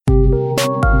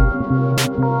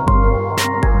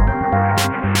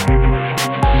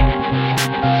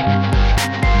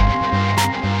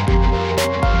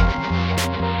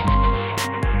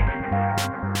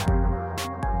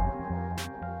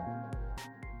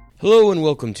Hello and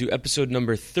welcome to episode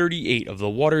number 38 of the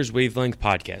Waters Wavelength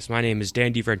podcast. My name is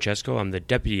Dan DiFrancesco. I'm the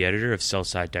deputy editor of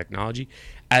Sell-Side Technology.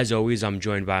 As always, I'm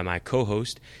joined by my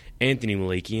co-host, Anthony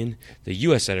Malakian, the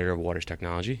U.S. editor of Waters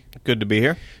Technology. Good to be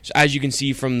here. So as you can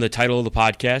see from the title of the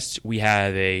podcast, we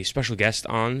have a special guest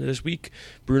on this week,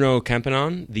 Bruno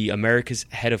Campenon, the America's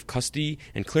head of custody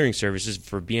and clearing services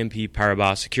for BNP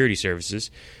Paribas Securities Services,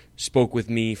 spoke with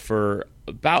me for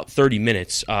about 30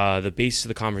 minutes. The basis of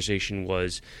the conversation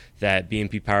was that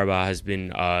BNP Paribas has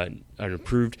been an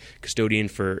approved custodian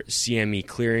for CME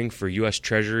Clearing for US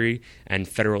Treasury and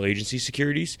federal agency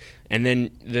securities. And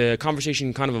then the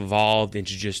conversation kind of evolved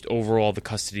into just overall the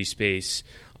custody space.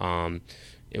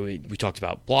 We talked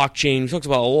about blockchain. We talked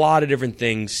about a lot of different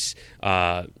things.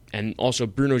 And also,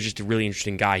 Bruno's just a really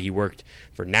interesting guy. He worked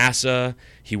for NASA.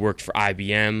 He worked for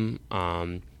IBM.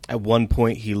 At one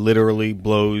point, he literally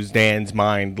blows Dan's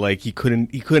mind. Like he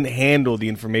couldn't handle the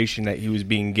information that he was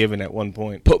being given at one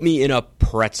point. Put me in a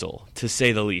pretzel, to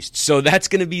say the least. So that's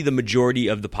going to be the majority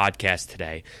of the podcast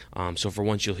today. So for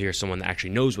once, you'll hear someone that actually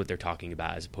knows what they're talking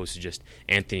about, as opposed to just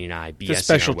Anthony and I BSing our way. It's a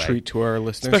special treat to our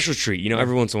listeners. Special treat. You know,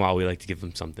 every once in a while we like to give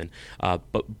them something.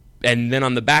 And then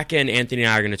on the back end, Anthony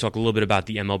and I are going to talk a little bit about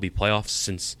the MLB playoffs,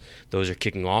 since those are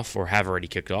kicking off or have already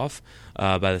kicked off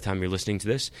by the time you're listening to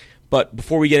this. But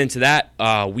before we get into that,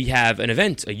 we have an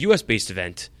event, a U.S.-based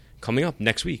event, coming up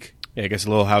next week. Yeah, I guess a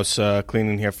little house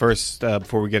cleaning here first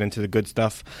before we get into the good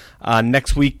stuff.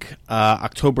 Next week,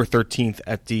 October 13th,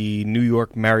 at the New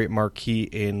York Marriott Marquis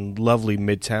in lovely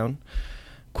Midtown,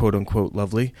 quote-unquote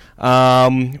lovely,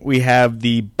 we have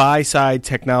the Buy-Side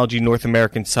Technology North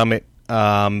American Summit,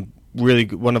 really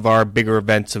one of our bigger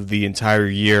events of the entire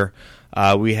year.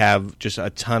 We have just a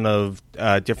ton of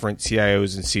different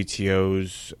CIOs and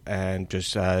CTOs, and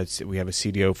just we have a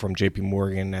CDO from JP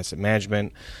Morgan Asset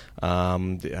Management.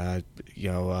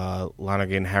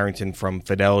 Lonergan Harrington from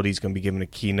Fidelity is going to be giving a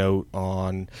keynote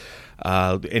on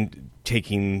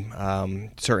taking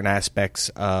certain aspects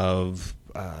of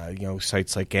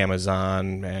sites like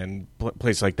Amazon and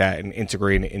places like that, and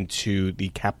integrating it into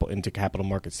capital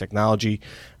markets technology.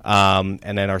 And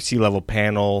then our C-level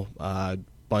panel.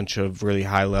 Bunch of really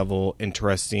high-level,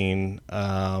 interesting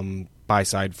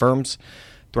buy-side firms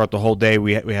throughout the whole day.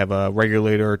 We have a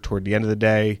regulator toward the end of the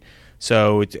day,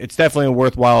 so it's definitely a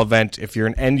worthwhile event. If you're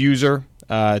an end user,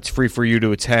 it's free for you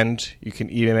to attend. You can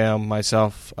email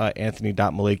myself,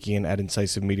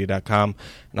 anthony.malakian@incisivemedia.com,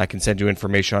 and I can send you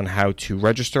information on how to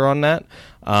register on that.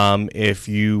 If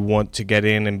you want to get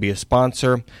in and be a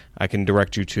sponsor, I can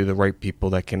direct you to the right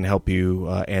people that can help you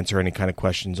answer any kind of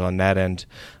questions on that end.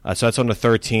 So that's on the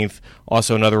 13th.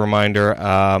 Also, another reminder,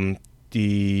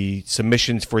 the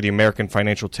submissions for the American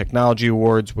Financial Technology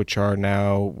Awards, which are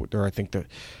now,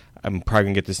 I'm probably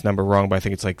going to get this number wrong, but I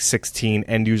think it's like 16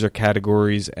 end-user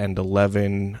categories and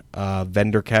 11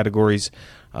 vendor categories.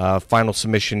 Final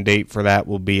submission date for that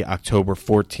will be October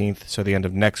 14th, so the end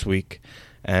of next week.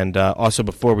 And also,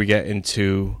 before we get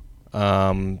into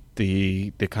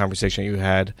the conversation that you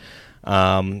had,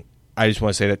 I just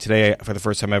want to say that today, for the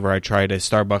first time ever, I tried a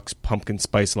Starbucks pumpkin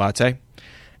spice latte,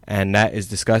 and that is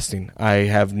disgusting. I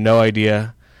have no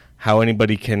idea how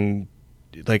anybody can...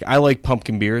 I like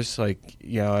pumpkin beers.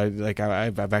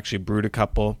 I've actually brewed a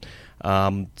couple.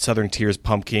 Southern Tier's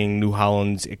Pumpkin, New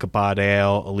Holland's Ichabod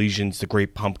Ale, Elysian's The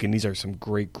Great Pumpkin. These are some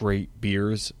great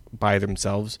beers by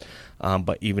themselves.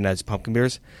 But even as pumpkin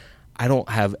beers, I don't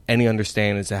have any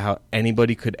understanding as to how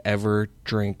anybody could ever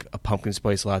drink a pumpkin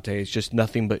spice latte. It's just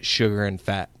nothing but sugar and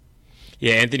fat.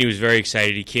 Yeah, Anthony was very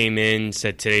excited. He came in,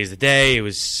 said today's the day. He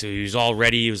was all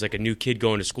ready. He was like a new kid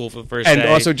going to school for the first day. And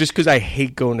also, just because I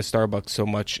hate going to Starbucks so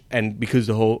much, and because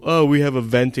the whole, we have a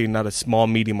venti, not a small,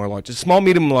 medium, or large. It's small,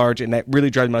 medium, large, and that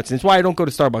really drives me nuts. And it's why I don't go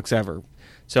to Starbucks ever.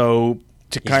 So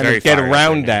to kind of get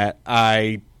around that,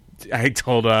 I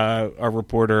told our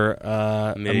reporter,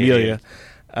 Amelia,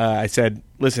 I said,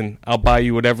 listen, I'll buy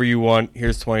you whatever you want.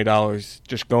 Here's $20.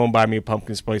 Just go and buy me a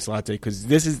pumpkin spice latte, because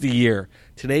this is the year.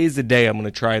 Today is the day I'm going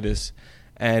to try this.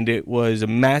 And it was a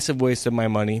massive waste of my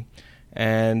money.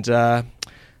 And I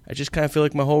just kind of feel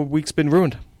like my whole week's been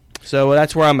ruined. So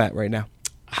that's where I'm at right now.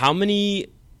 How many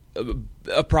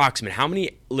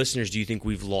listeners do you think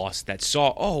we've lost that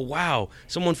saw, oh, wow,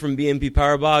 someone from BNP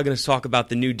Paribas going to talk about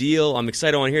the new deal? I'm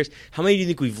excited. I want to hear this. How many do you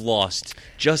think we've lost?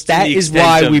 Just that is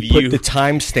why we put the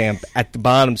timestamp at the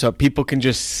bottom, so people can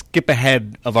just skip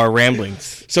ahead of our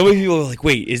ramblings. So many people are like,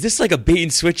 wait, is this like a bait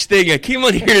and switch thing? I came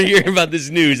on here to hear about this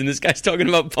news, and this guy's talking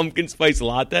about pumpkin spice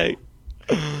latte.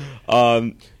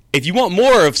 If you want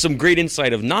more of some great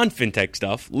insight of non-fintech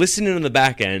stuff, listen in on the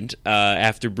back end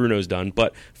after Bruno's done.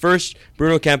 But first,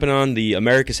 Bruno Campenon, the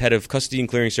America's head of custody and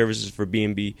clearing services for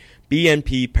BNP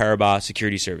Paribas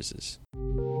Securities Services.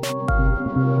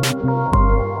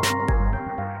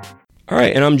 All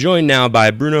right, and I'm joined now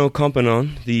by Bruno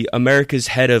Campenon, the America's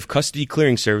head of custody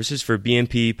clearing services for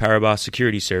BNP Paribas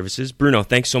Securities Services. Bruno,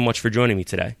 thanks so much for joining me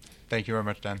today. Thank you very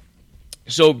much, Dan.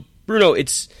 So, Bruno,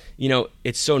 it's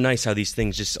so nice how these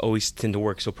things just always tend to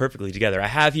work so perfectly together. I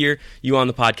have here you on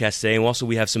the podcast today, and also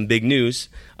we have some big news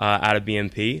out of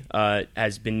BNP.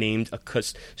 Has been named a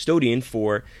custodian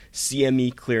for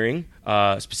CME Clearing,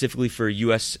 specifically for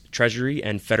US Treasury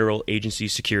and federal agency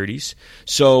securities.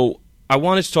 So I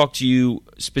wanted to talk to you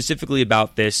specifically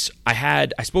about this. I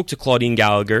spoke to Claudine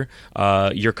Gallagher,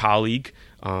 your colleague,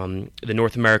 the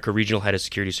North America Regional Head of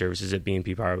Security Services at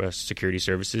BNP Paribas Securities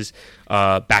Services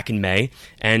back in May.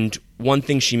 And one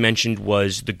thing she mentioned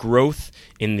was the growth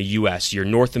in the U.S., your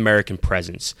North American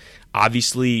presence.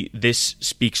 Obviously, this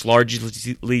speaks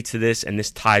largely to this, and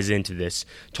this ties into this.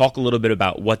 Talk a little bit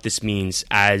about what this means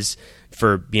as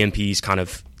for BNP's kind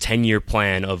of 10-year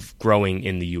plan of growing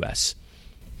in the U.S.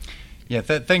 Yeah,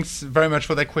 thanks very much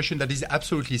for that question. That is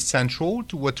absolutely central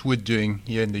to what we're doing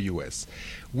here in the US.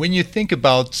 When you think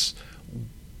about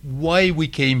why we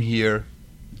came here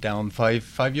down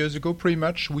five years ago, pretty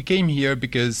much, we came here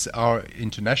because our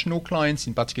international clients,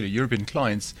 in particular European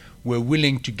clients, were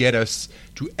willing to get us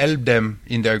to help them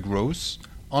in their growth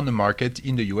on the market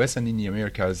in the US and in the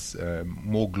Americas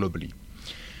more globally.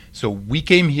 So we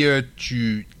came here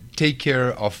to take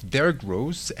care of their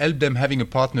growth, help them having a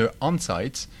partner on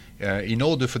site, in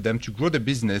order for them to grow the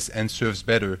business and serve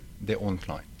better their own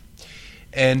client.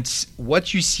 And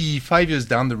what you see 5 years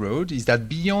down the road is that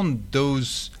beyond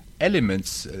those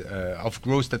elements of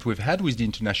growth that we've had with the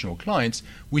international clients,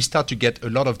 we start to get a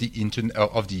lot of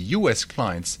the US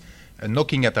clients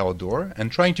knocking at our door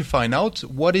and trying to find out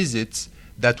what is it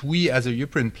that we as a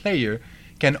European player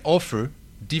can offer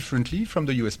differently from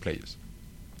the US players.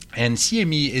 And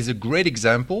CME is a great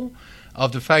example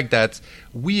of the fact that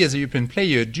we as a European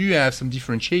player do have some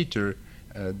differentiator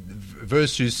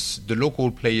versus the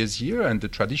local players here and the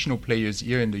traditional players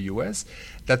here in the US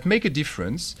that make a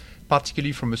difference,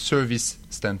 particularly from a service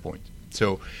standpoint.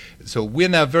 So we're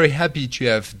now very happy to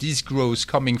have this growth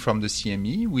coming from the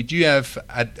CME. We do have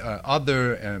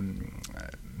other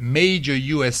major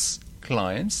US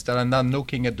clients that are now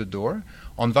knocking at the door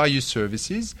on various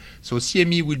services. So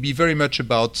CME will be very much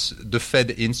about the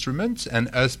Fed instrument and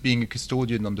us being a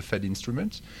custodian on the Fed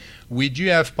instrument. We do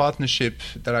have partnerships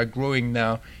that are growing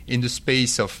now in the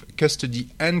space of custody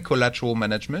and collateral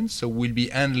management. So we'll be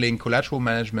handling collateral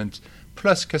management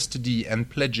plus custody and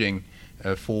pledging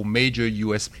for major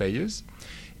US players.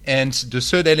 And the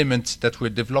third element that we're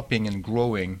developing and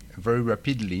growing very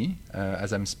rapidly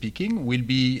as I'm speaking will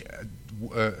be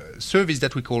a service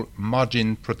that we call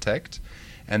Margin Protect.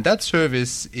 And that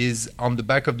service is on the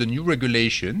back of the new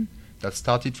regulation that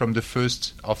started from the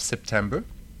 1st of September,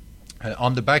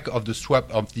 on the back of the swap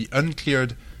of the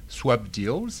uncleared swap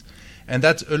deals. And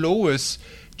that allows us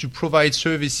to provide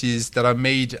services that are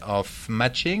made of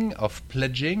matching, of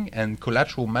pledging, and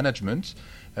collateral management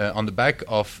on the back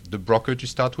of the broker to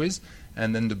start with,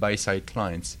 and then the buy-side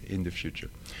clients in the future.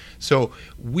 So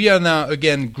we are now,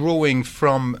 again, growing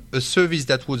from a service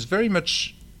that was very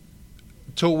much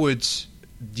towards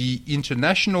the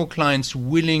international clients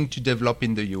willing to develop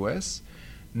in the US,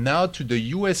 now to the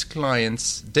US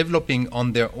clients developing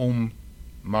on their own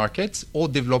markets or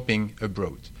developing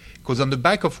abroad. Because on the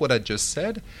back of what I just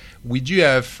said, we do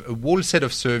have a whole set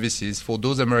of services for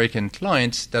those American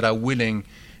clients that are willing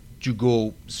to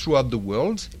go throughout the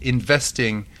world,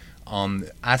 investing on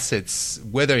assets,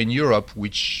 whether in Europe,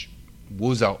 which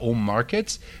was our own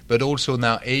market, but also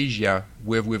now Asia,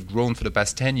 where we've grown for the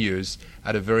past 10 years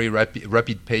at a very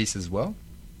rapid pace as well.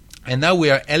 And now we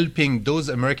are helping those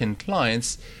American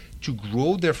clients to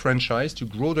grow their franchise, to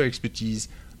grow their expertise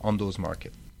on those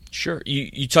markets. Sure.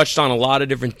 You touched on a lot of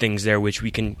different things there, which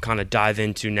we can kind of dive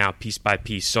into now piece by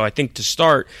piece. So I think to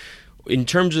start, in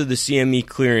terms of the CME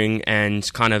clearing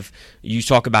and kind of you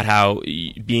talk about how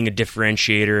being a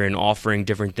differentiator and offering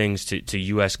different things to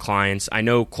U.S. clients. I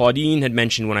know Claudine had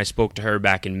mentioned when I spoke to her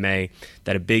back in May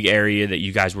that a big area that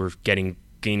you guys were gaining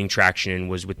traction in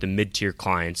was with the mid-tier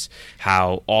clients,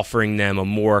 how offering them a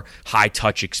more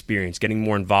high-touch experience, getting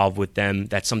more involved with them.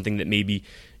 That's something that maybe,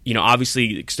 you know,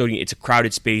 obviously custodian, it's a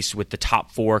crowded space with the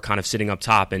top four kind of sitting up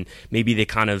top, and maybe they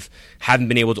kind of haven't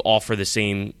been able to offer the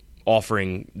same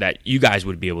offering that you guys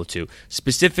would be able to.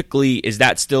 Specifically, is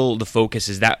that still the focus?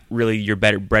 Is that really your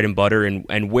bread and butter?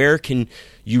 And where can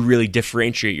you really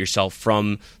differentiate yourself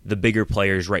from the bigger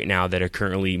players right now that are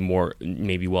currently more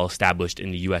maybe well established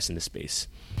in the US in the space?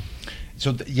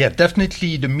 So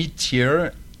definitely the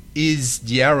mid-tier is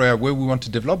the area where we want to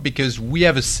develop, because we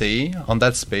have a say on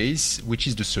that space, which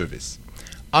is the service.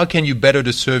 How can you better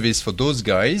the service for those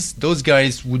guys? Those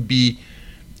guys would be,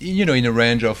 in a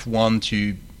range of 1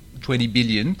 to 20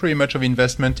 billion, pretty much, of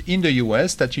investment in the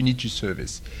US that you need to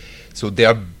service. So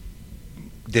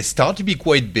they start to be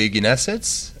quite big in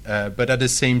assets, but at the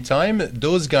same time,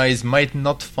 those guys might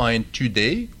not find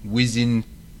today within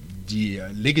the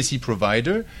legacy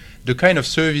provider the kind of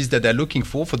service that they're looking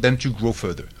for them to grow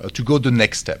further, or to go the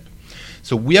next step.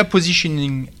 So we are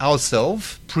positioning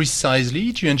ourselves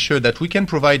precisely to ensure that we can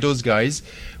provide those guys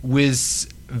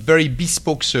with very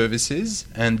bespoke services,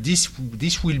 and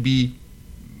this will be,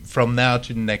 from now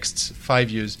to the next 5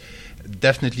 years,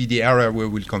 definitely the area where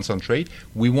we'll concentrate.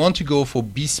 We want to go for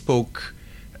bespoke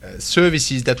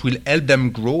services that will help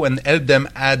them grow and help them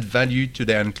add value to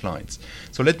their end clients.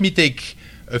 So let me take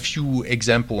a few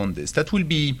examples on this. That will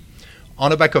be, on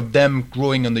the back of them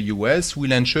growing in the US,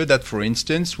 we'll ensure that, for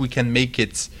instance, we can make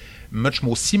it much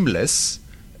more seamless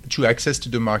to access to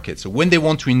the market. So when they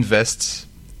want to invest,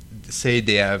 say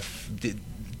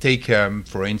take,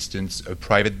 for instance, a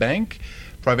private bank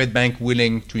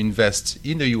willing to invest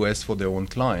in the US for their own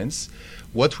clients,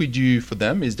 what we do for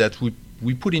them is that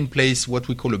we put in place what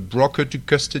we call a broker to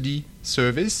custody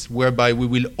service, whereby we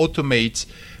will automate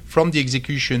from the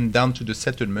execution down to the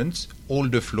settlement all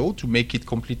the flow to make it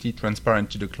completely transparent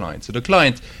to the client. So the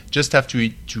client just have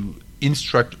to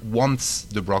instruct once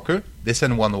the broker, they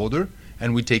send one order,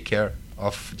 and we take care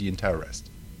of the entire rest.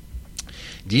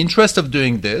 The interest of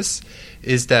doing this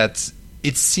is that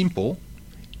it's simple,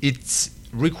 it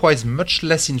requires much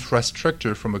less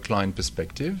infrastructure from a client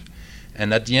perspective,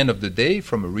 and at the end of the day,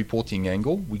 from a reporting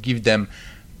angle, we give them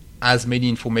as many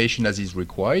information as is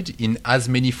required in as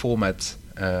many formats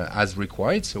as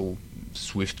required. So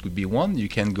Swift could be one. You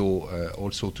can go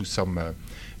also to some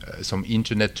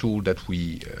internet tool that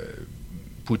we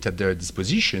put at their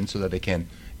disposition so that they can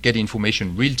get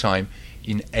information real time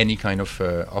in any kind of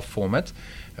format.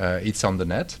 It's on the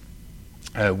net.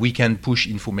 We can push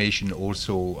information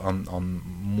also on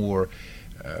more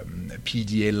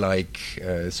PDA-like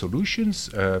solutions,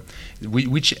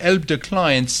 which help the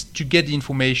clients to get the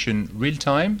information real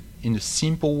time in a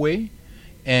simple way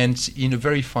and in a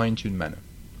very fine-tuned manner.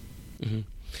 Mm-hmm.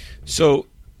 So,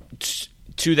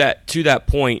 to that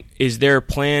point, is there a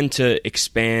plan to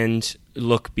expand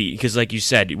because like you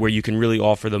said, where you can really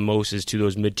offer the most is to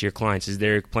those mid-tier clients? Is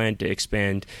there a plan to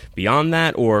expand beyond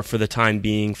that, or for the time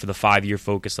being, for the 5-year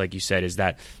focus, like you said, is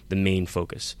that the main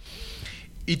focus?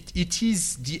 It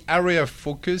is the area of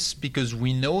focus, because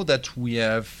we know that we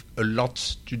have a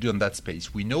lot to do in that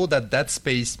space. We know that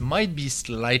space might be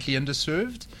slightly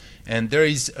underserved, and there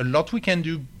is a lot we can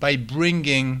do by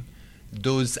bringing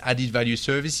those added value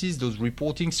services, those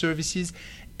reporting services,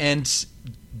 and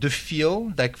the feel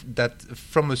that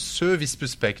from a service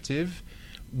perspective,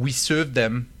 we serve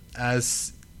them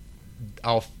as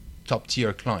our top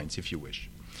tier clients, if you wish.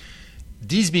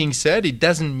 This being said, it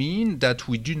doesn't mean that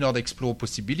we do not explore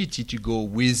possibility to go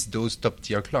with those top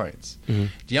tier clients. Mm-hmm.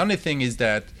 The only thing is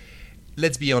that,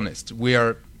 let's be honest, we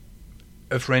are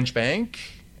a French bank.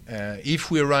 If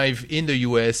we arrive in the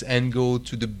US and go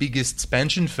to the biggest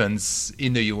pension funds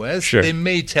in the US, sure, they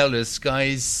may tell us,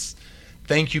 guys,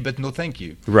 thank you, but no thank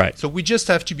you. Right. So we just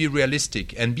have to be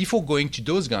realistic. And before going to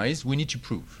those guys, we need to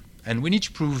prove. And we need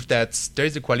to prove that there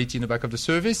is a quality in the back of the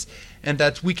service and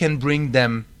that we can bring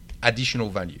them additional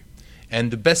value.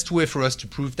 And the best way for us to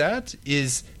prove that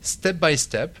is step by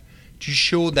step to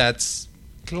show that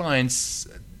clients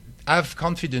have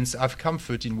confidence, have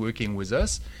comfort in working with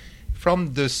us,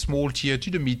 from the small tier to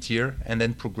the mid tier and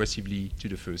then progressively to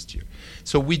the first tier.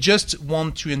 So we just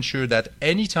want to ensure that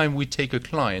anytime we take a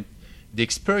client, the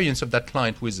experience of that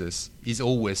client with us is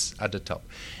always at the top.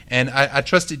 And I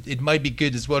trust it might be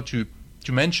good as well to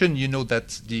mention,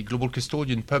 that the Global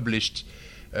Custodian published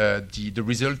the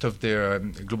result of their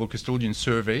Global Custodian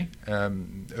survey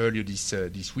earlier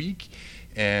this week,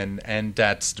 and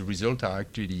that the results are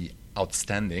actually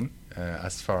outstanding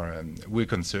as far as we're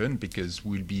concerned, because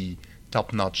we'll be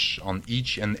top-notch on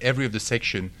each and every of the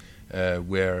section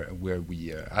where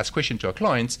we ask questions to our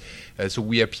clients. So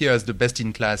we appear as the best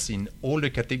in class in all the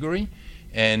category,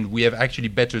 and we have actually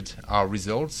bettered our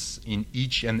results in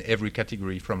each and every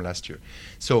category from last year.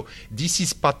 So this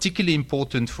is particularly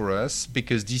important for us,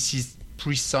 because this is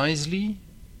precisely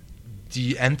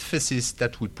the emphasis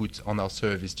that we put on our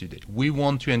service today. We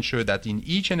want to ensure that in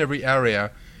each and every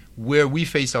area where we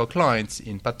face our clients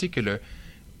in particular,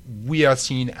 we are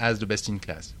seen as the best in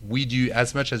class. We do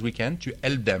as much as we can to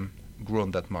help them grow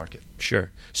on that market. Sure.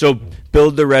 So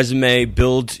build the resume,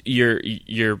 build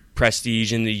your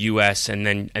prestige in the U.S., and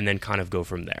then kind of go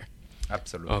from there.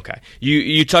 Absolutely. Okay.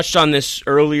 You touched on this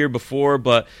earlier before,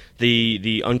 but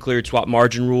the uncleared swap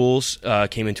margin rules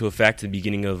came into effect at the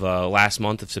beginning of last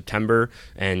month of September.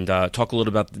 And talk a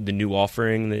little about the new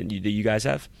offering that you guys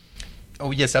have. Oh,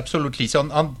 yes, absolutely. So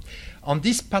on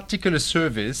this particular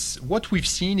service, what we've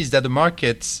seen is that the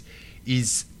market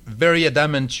is very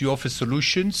adamant to offer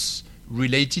solutions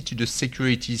related to the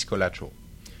securities collateral.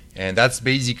 And that's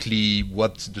basically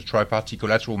what the tri-party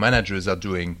collateral managers are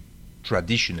doing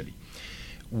traditionally.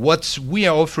 What we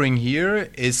are offering here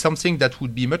is something that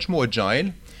would be much more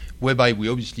agile, whereby we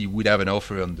obviously would have an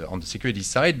offer on the security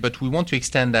side, but we want to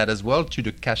extend that as well to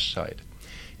the cash side.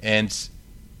 And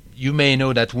you may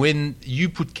know that when you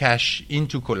put cash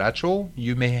into collateral,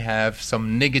 you may have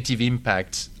some negative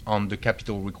impact on the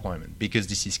capital requirement because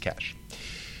this is cash.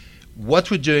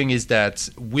 What we're doing is that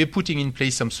we're putting in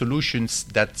place some solutions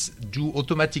that do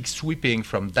automatic sweeping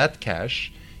from that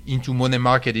cash into money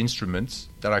market instruments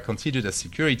that are considered as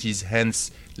securities,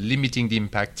 hence limiting the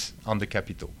impact on the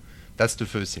capital. That's the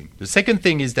first thing. The second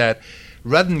thing is that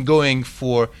rather than going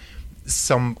for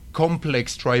some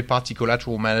complex tri-party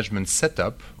collateral management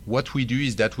setup, what we do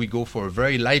is that we go for a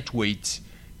very lightweight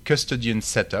custodian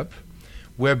setup,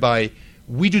 whereby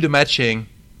we do the matching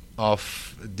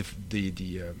of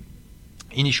the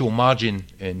initial margin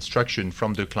instruction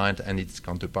from the client and its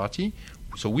counterparty.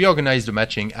 So we organize the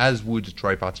matching as would a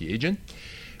tri-party agent.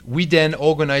 We then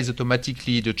organize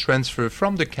automatically the transfer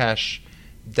from the cash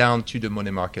down to the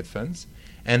money market funds.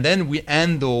 And then we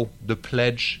handle the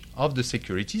pledge of the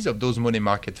securities of those money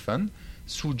market funds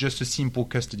through just a simple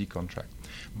custody contract.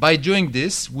 By doing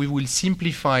this, we will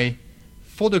simplify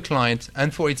for the client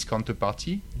and for its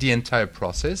counterparty the entire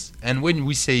process. And when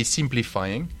we say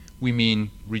simplifying, we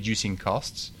mean reducing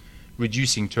costs,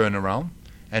 reducing turnaround,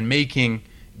 and making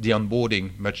the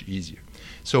onboarding much easier.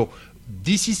 So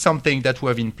this is something that we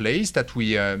have in place, that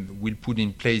we will put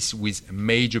in place with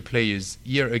major players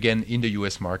here again in the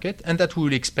US market, and that we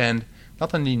will expand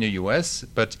not only in the US,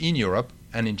 but in Europe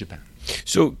and in Japan.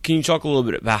 So can you talk a little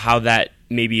bit about how that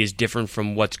maybe is different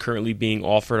from what's currently being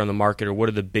offered on the market, or what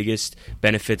are the biggest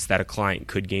benefits that a client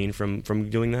could gain from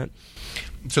doing that?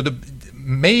 So the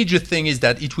major thing is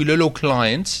that it will allow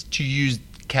clients to use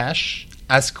cash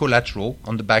as collateral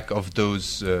on the back of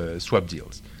those swap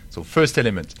deals. So first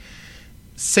element.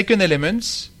 Second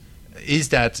element is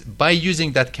that by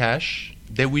using that cash,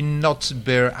 they will not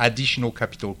bear additional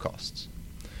capital costs.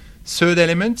 Third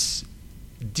element,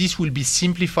 this will be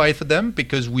simplified for them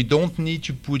because we don't need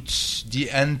to put the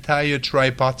entire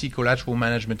tri-party collateral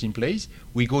management in place.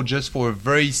 We go just for a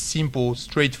very simple,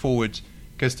 straightforward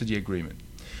custody agreement.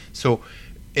 So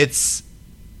it's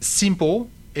simple.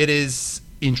 It is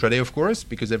intraday, of course,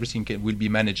 because everything will be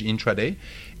managed intraday.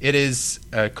 It is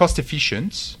cost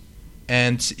efficient,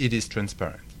 and it is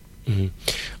transparent.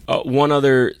 Mm-hmm. One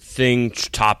other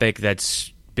topic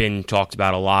that's been talked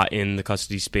about a lot in the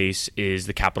custody space is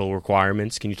the capital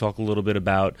requirements. Can you talk a little bit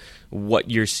about what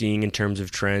you're seeing in terms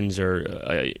of trends,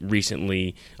 or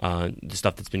recently the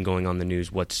stuff that's been going on in the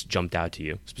news? What's jumped out to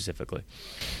you specifically?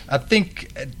 I think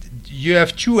you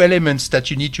have two elements that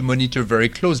you need to monitor very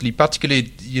closely.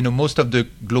 Particularly, most of the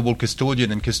global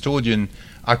custodian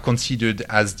are considered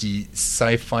as the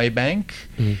sci-fi bank,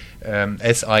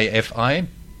 SIFI,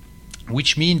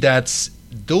 which means that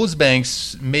those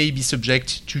banks may be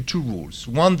subject to two rules.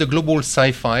 One, the global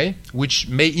sci-fi, which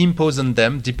may impose on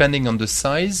them, depending on the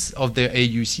size of their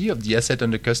AUC, of the asset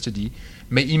under custody,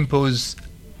 may impose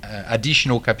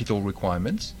additional capital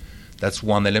requirements. That's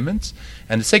one element.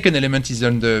 And the second element is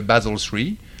under Basel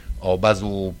III or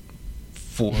Basel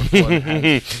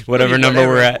IV. whatever number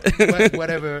we're at.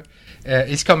 whatever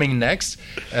is coming next.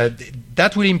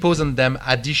 That will impose on them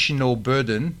additional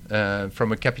burden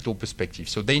from a capital perspective.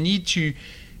 So they need to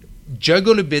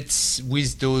juggle a bit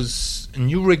with those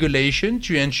new regulations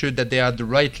to ensure that they are at the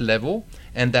right level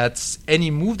and that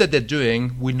any move that they're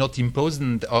doing will not impose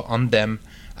on them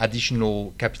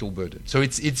additional capital burden. So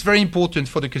it's very important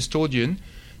for the custodian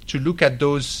to look at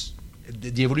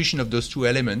the evolution of those two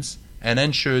elements and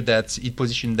ensure that it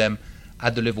positions them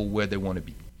at the level where they want to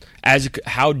be.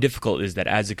 How difficult is that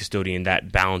as a custodian,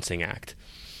 that balancing act?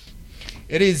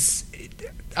 It is.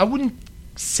 I wouldn't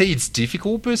say it's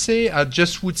difficult per se. I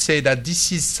just would say that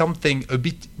this is something a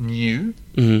bit new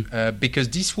because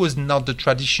this was not the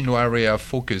traditional area of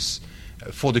focus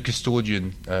for the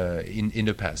custodian in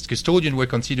the past. Custodians were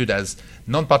considered as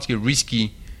non-particularly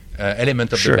risky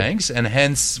element of the banks, and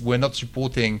hence were not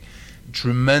supporting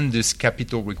tremendous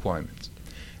capital requirements.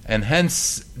 And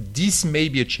hence, this may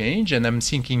be a change, and I'm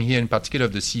thinking here in particular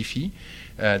of the CFI.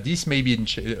 This may be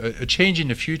a change in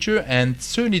the future, and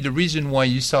certainly the reason why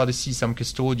you start to see some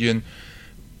custodian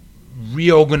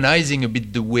reorganizing a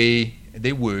bit the way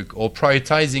they work or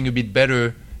prioritizing a bit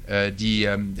better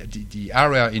the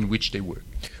area in which they work.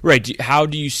 Right. How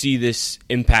do you see this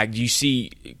impact? Do you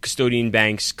see custodian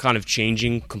banks kind of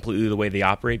changing completely the way they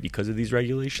operate because of these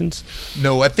regulations?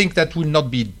 No, I think that will not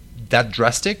be that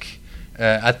drastic.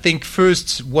 I think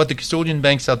first what the custodian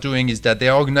banks are doing is that they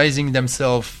are organizing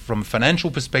themselves from a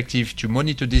financial perspective to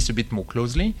monitor this a bit more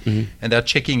closely, and they're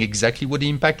checking exactly what the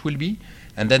impact will be.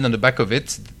 And then on the back of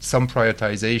it, some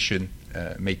prioritization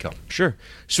may come. Sure.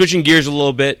 Switching gears a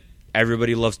little bit,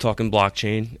 everybody loves talking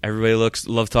blockchain. Everybody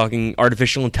loves talking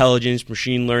artificial intelligence,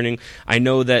 machine learning. I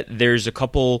know that there's a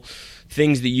couple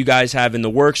things that you guys have in the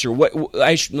works, or let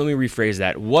me rephrase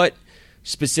that. What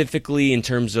specifically in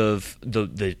terms of the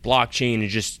blockchain, and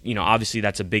just, obviously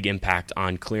that's a big impact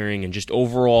on clearing and just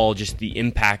overall just the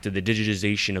impact of the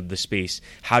digitization of the space.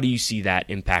 How do you see that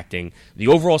impacting the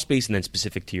overall space and then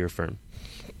specific to your firm?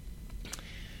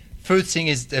 First thing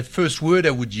is, the first word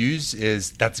I would use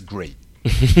is that's great.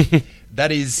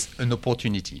 That is an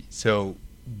opportunity. So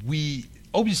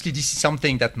obviously this is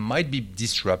something that might be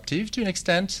disruptive to an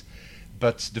extent,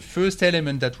 but the first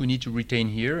element that we need to retain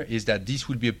here is that this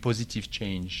will be a positive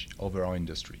change over our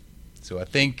industry. So I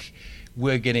think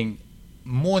we're getting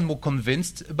more and more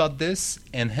convinced about this,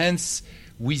 and hence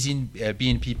within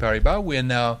BNP Paribas, we are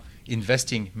now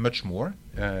investing much more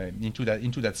into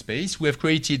that space. We have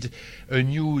created a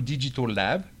new digital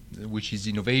lab, which is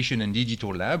Innovation and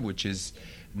Digital Lab, which is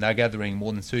now gathering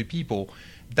more than 30 people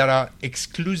that are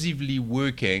exclusively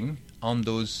working on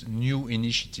those new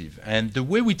initiatives. And the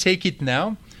way we take it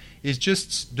now is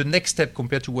just the next step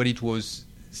compared to what it was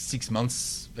 6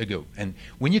 months ago. And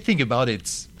when you think about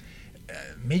it,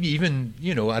 maybe even,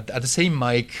 at the same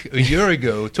mic a year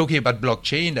ago, talking about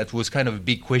blockchain, that was kind of a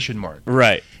big question mark.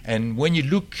 Right. And when you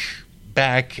look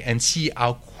back and see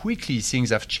how quickly things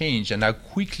have changed and how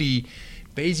quickly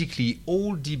basically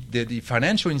all the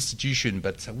financial institution,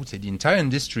 but I would say the entire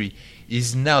industry,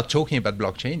 is now talking about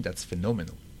blockchain, that's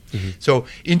phenomenal. So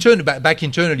back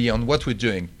internally on what we're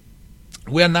doing,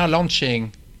 we are now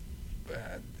launching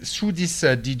through this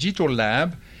digital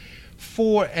lab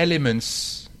 4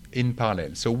 elements in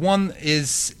parallel. So one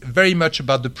is very much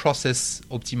about the process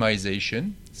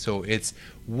optimization. So it's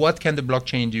what can the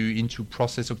blockchain do into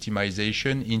process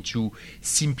optimization, into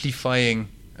simplifying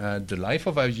the life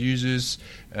of our users,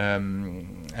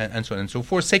 and so on and so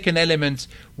forth. Second element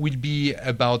will be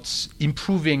about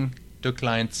improving the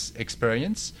client's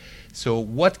experience. So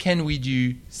what can we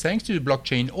do thanks to the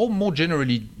blockchain, or more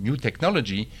generally new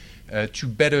technology, to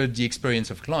better the experience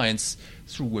of clients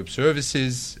through web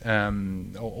services,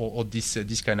 or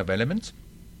this kind of element.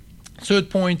 Third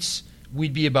point will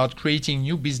be about creating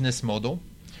new business model.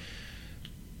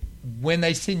 When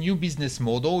I say new business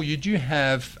model, you do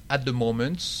have at the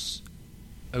moment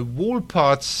a whole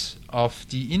part of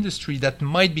the industry that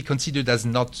might be considered as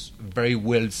not very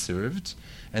well served,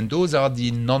 and those are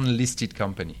the non-listed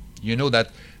company. You know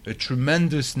that a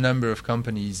tremendous number of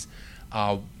companies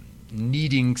are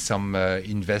needing some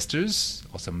investors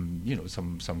or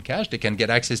some cash. They can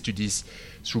get access to this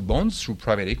through bonds, through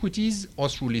private equities, or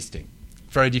through listing.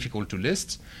 Very difficult to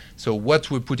list. So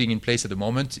what we're putting in place at the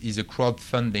moment is a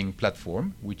crowdfunding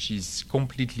platform, which is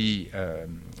completely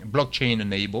blockchain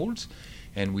enabled.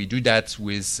 And we do that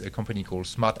with a company called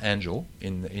Smart Angel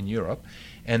in Europe.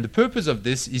 And the purpose of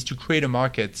this is to create a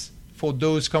market for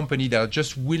those companies that are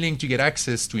just willing to get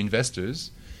access to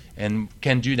investors and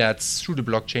can do that through the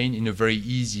blockchain in a very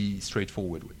easy,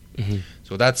 straightforward way.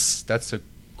 So that's a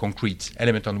concrete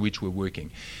element on which we're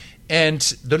working. And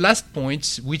the last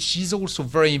point, which is also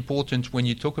very important when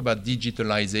you talk about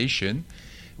digitalization,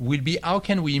 will be how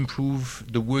can we improve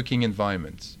the working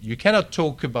environment? You cannot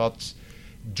talk about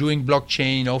doing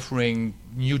blockchain, offering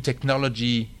new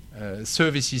technology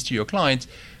services to your client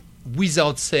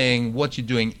without saying what you're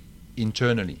doing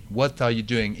internally. What are you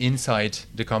doing inside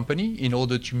the company in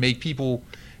order to make people,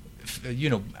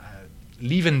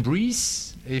 live and breathe,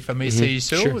 if I may say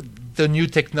so, the new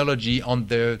technology on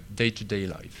their day-to-day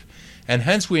life. And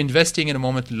hence we're investing in a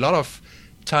moment a lot of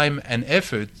time and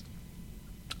effort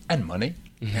and money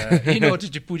in order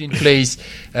to put in place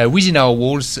within our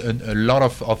walls a lot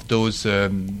of those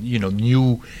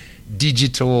new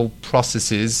digital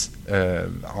processes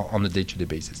on a day-to-day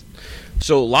basis.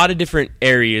 So a lot of different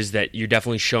areas that you're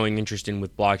definitely showing interest in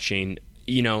with blockchain.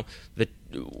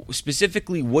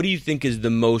 Specifically, what do you think is the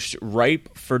most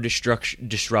ripe for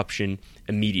disruption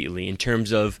immediately in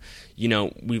terms of,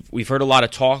 we've heard a lot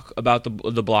of talk about the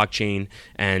blockchain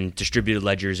and distributed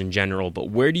ledgers in general, but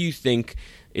where do you think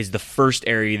is the first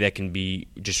area that can be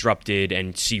disrupted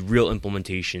and see real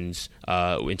implementations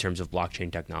in terms of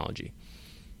blockchain technology?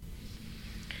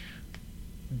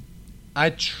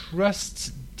 I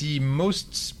trust the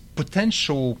most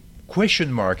potential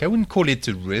question mark, I wouldn't call it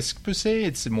a risk per se,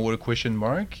 it's more a question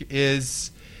mark,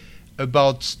 is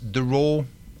about the role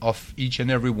of each and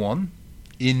every one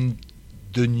in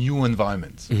the new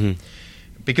environment. Mm-hmm.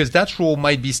 Because that role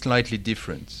might be slightly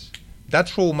different.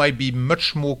 That role might be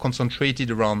much more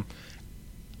concentrated around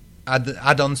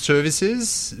add-on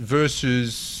services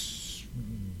versus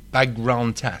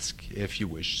background task, if you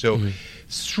wish. So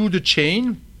through the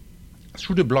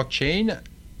blockchain,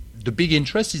 the big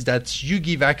interest is that you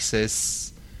give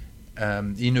access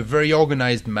in a very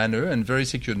organized manner and very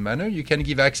secured manner. You can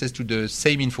give access to the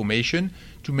same information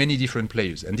to many different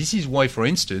players. And this is why, for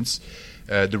instance,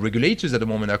 the regulators at the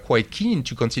moment are quite keen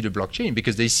to consider blockchain,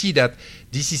 because they see that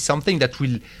this is something that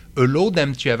will allow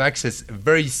them to have access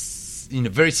in a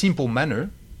very simple manner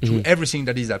to everything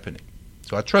that is happening.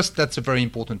 So I trust that's a very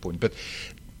important point. But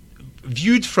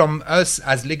viewed from us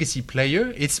as legacy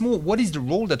player, it's more what is the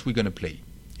role that we're going to play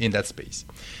in that space.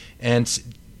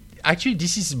 And actually,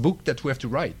 this is a book that we have to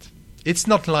write. It's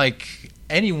not like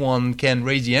anyone can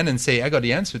raise the hand and say, I got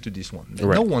the answer to this one.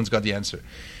 Right. No one's got the answer.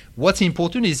 What's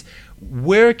important is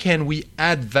where can we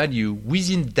add value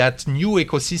within that new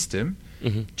ecosystem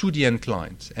to the end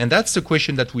client? And that's the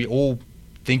question that we all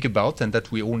think about and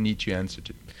that we all need to answer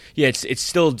to. Yeah, it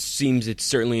still seems it's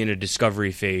certainly in a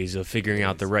discovery phase of figuring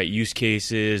out the right use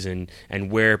cases and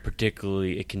where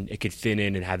particularly it could fit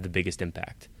in and have the biggest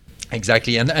impact.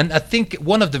 Exactly, and I think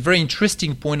one of the very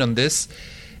interesting point on this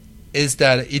is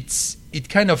that it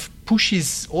kind of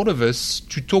pushes all of us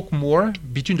to talk more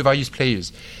between the various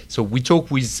players. So we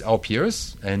talk with our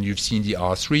peers, and you've seen the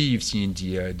R3, you've seen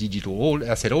the digital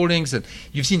asset holdings, and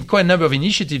you've seen quite a number of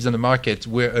initiatives on the market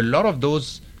where a lot of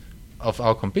those of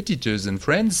our competitors and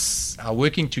friends are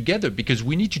working together, because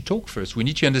we need to talk first. We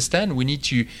need to understand. We need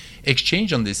to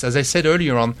exchange on this. As I said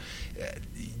earlier on,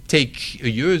 take a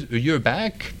year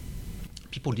back,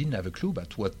 people didn't have a clue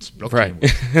about what blockchain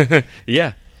was.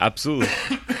 Yeah, absolutely.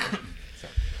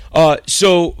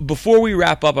 So before we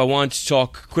wrap up, I want to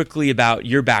talk quickly about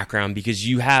your background, because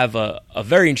you have a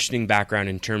very interesting background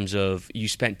in terms of you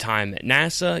spent time at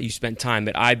NASA, you spent time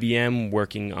at IBM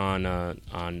working on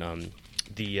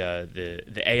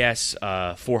the AS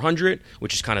 400,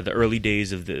 which is kind of the early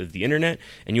days of the internet,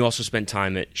 and you also spent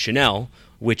time at Chanel,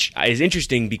 which is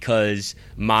interesting because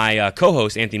my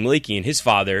co-host Anthony Malakian, his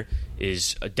father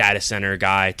is a data center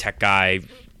guy, tech guy,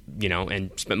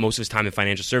 and spent most of his time in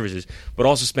financial services, but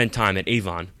also spent time at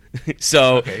Avon.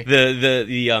 So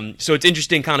okay. So it's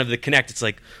interesting, kind of the connect. It's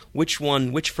like which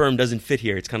firm doesn't fit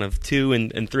here? It's kind of 2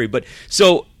 and 3, but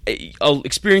so.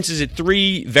 Experiences at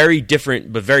 3 very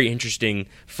different but very interesting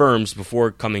firms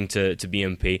before coming to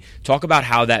BNP. Talk about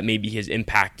how that maybe has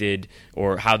impacted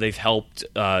or how they've helped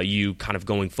you kind of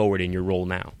going forward in your role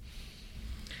now.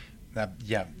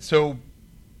 Yeah, so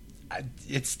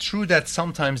it's true that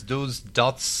sometimes those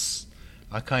dots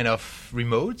are kind of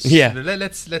remote. Yeah.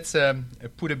 Let's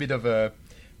put a bit of a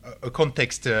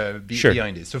context Sure.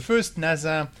 behind it. So first,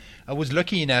 NASA, I was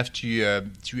lucky enough to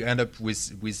end up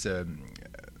with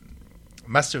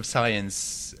Master of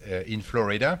Science in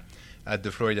Florida at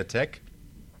the Florida Tech,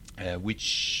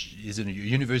 which is a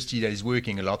university that is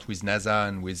working a lot with NASA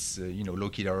and with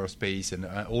Lockheed Aerospace and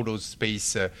all those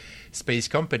space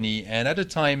company. And at the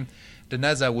time, the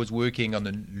NASA was working on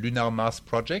the Lunar Mars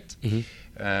project,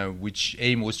 which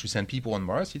aim was to send people on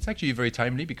Mars. It's actually very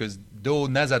timely because though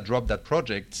NASA dropped that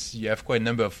project, you have quite a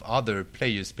number of other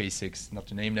players, SpaceX, not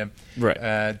to name them, right.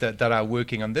 that are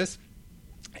working on this.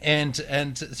 And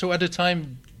so at the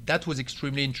time, that was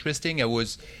extremely interesting.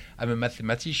 I'm a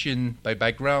mathematician by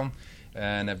background,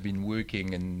 and I've been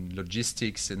working in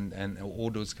logistics and all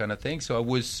those kind of things. So I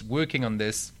was working on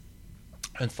this.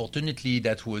 Unfortunately,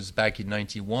 that was back in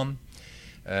 91.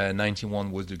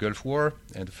 91 was the Gulf War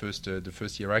and the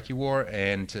first Iraqi war,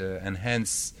 and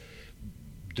hence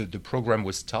the program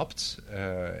was stopped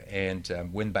and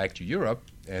went back to Europe.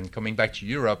 And coming back to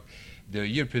Europe, the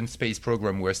European space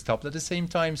program was stopped at the same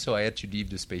time, so I had to leave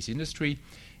the space industry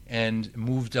and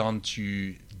moved on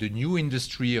to the new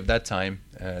industry of that time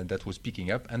that was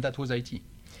picking up, and that was IT.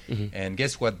 And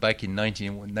guess what? Back in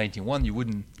 1991, you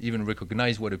wouldn't even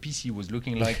recognize what a PC was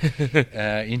looking like.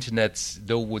 Internet,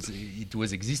 though it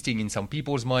was existing in some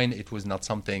people's mind, it was not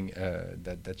something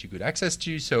that you could access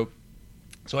to. So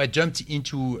I jumped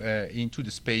into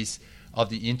the space of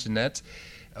the internet,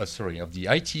 of the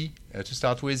IT to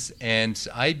start with, and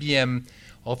IBM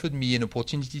offered me an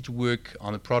opportunity to work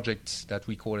on a project that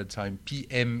we called at the time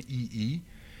PMEE.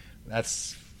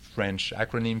 That's French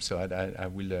acronym, so I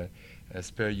will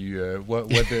spare you what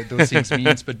those things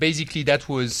means. But basically, that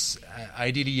was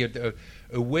ideally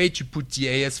a way to put the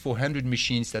AS400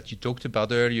 machines that you talked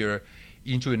about earlier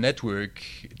into a network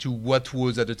to what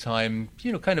was at the time,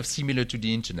 kind of similar to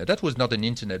the internet. That was not an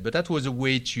internet, but that was a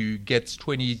way to get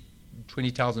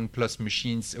 20,000 plus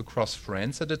machines across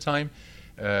France at the time,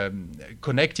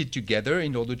 connected together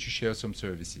in order to share some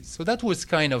services. So that was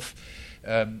kind of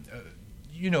an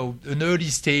early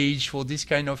stage for this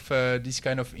kind of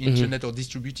internet or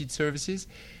distributed services,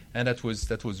 and that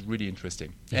was really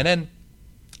interesting. And then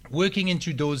working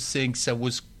into those things, I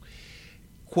was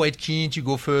quite keen to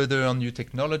go further on new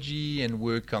technology and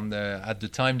work on at the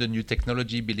time the new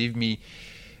technology, believe me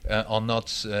or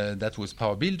not, that was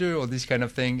Power Builder or this kind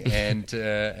of thing, and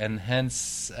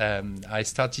hence I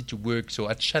started to work. So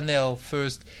at Chanel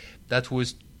first, that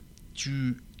was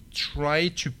to try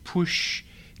to push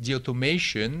the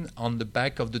automation on the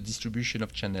back of the distribution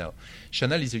of Chanel.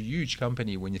 Chanel is a huge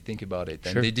company when you think about it,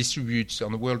 and they distribute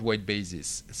on a worldwide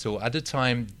basis. So at the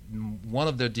time, one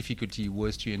of their difficulty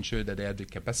was to ensure that they had the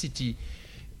capacity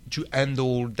to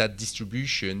handle that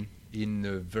distribution in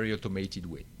a very automated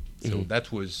way. So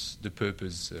that was the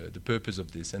purpose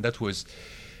of this, and that was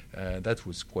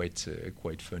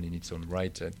quite fun in its own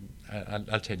right.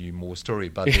 I'll tell you more story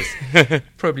about this,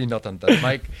 probably not on that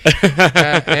mic.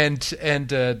 And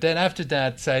then after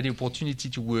that, I had the opportunity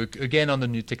to work again on the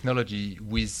new technology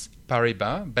with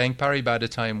Paribas. Bank Paribas at the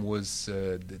time was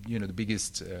the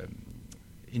biggest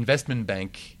investment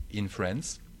bank in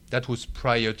France. That was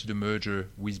prior to the merger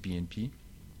with BNP.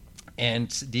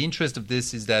 And the interest of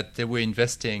this is that they were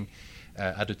investing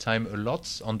at the time a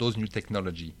lot on those new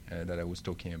technology that I was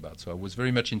talking about. So I was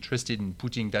very much interested in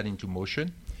putting that into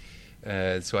motion.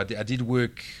 So I did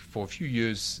work for a few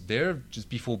years there, just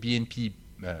before BNP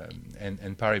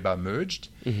and Paribas merged,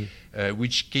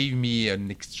 which gave me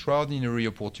an extraordinary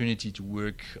opportunity to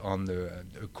work on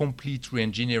a complete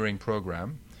re-engineering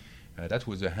program. That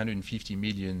was a 150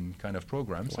 million kind of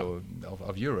program, so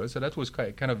of euros. So that was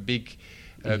kind of big.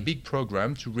 A big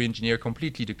program to re-engineer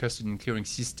completely the custodian clearing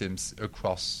systems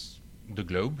across the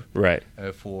globe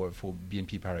for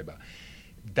BNP Paribas.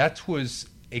 That was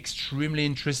extremely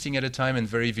interesting at the time and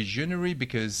very visionary,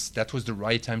 because that was the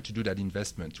right time to do that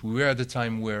investment. We were at a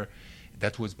time where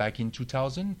that was back in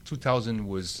 2000. 2000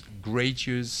 was great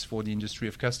years for the industry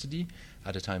of custody.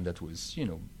 At the time, that was,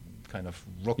 kind of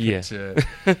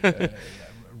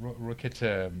rocket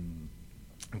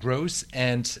growth,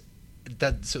 and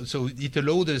so it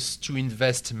allowed us to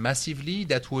invest massively.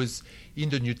 That was in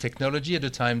the new technology. At the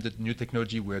time, the new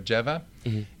technology were Java,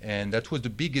 and that was the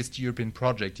biggest European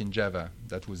project in Java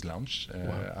that was launched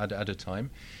at the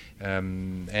time.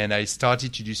 And I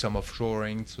started to do some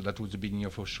offshoring, so that was the beginning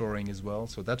of offshoring as well.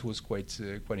 So that was quite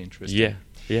interesting.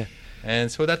 Yeah.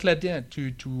 And so that led to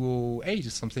 2008 or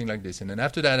something like this. And then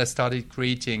after that, I started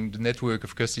creating the network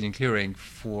of custodian clearing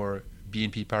for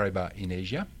BNP Paribas in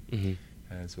Asia.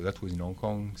 So that was in Hong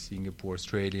Kong, Singapore,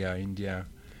 Australia, India,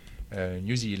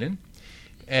 New Zealand.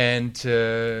 And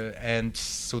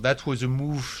so that was a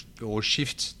move or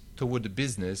shift toward the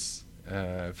business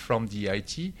from the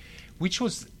IT, which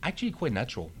was actually quite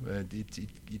natural. It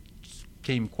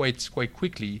came quite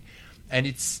quickly, and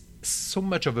it's so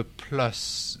much of a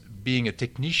plus being a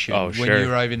technician when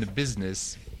you arrive in the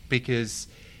business, because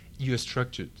you're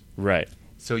structured. Right.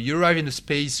 So you arrive in a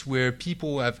space where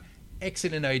people have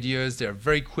excellent ideas, they're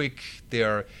very quick, they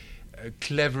are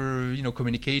clever,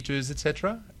 communicators,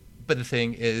 etc. But the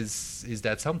thing is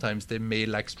that sometimes they may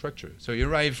lack structure. So you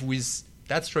arrive with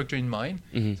that structure in mind,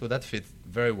 so that fits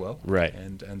very well. Right.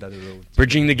 And that is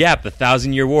bridging the gap, the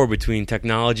 1,000-year war between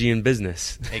technology and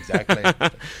business. Exactly.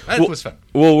 That was fun.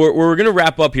 Well, we're going to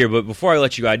wrap up here, but before I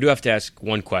let you go, I do have to ask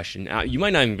one question. You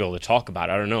might not even be able to talk about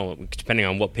it. I don't know, depending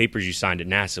on what papers you signed at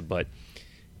NASA, but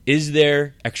is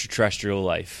there extraterrestrial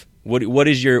life? What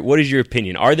is your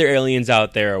opinion? Are there aliens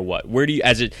out there, or what? Where do you,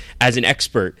 as an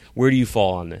expert, where do you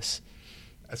fall on this?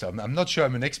 So I'm not sure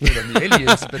I'm an expert on the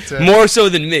aliens, but more so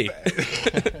than me.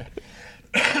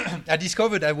 I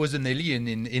discovered I was an alien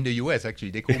in the US.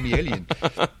 Actually, they call me alien.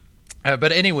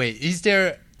 But anyway, is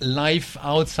there life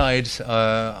outside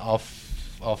of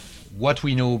what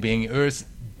we know being Earth?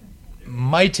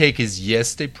 My take is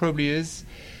yes, there probably is.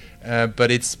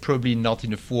 But it's probably not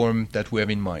in the form that we have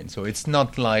in mind. So it's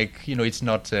not like, it's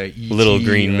not ET, little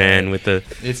green man with the...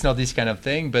 It's not this kind of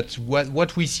thing. But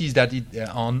what we see is that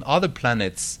on other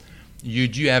planets, you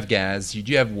do have gas, you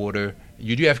do have water,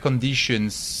 you do have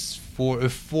conditions for a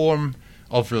form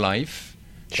of life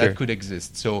that could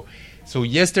exist. So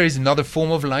yes, there is another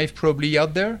form of life probably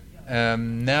out there.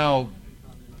 Now,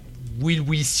 will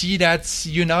we see that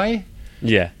unite?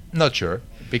 Yeah. Not sure,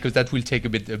 because that will take a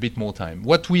bit more time.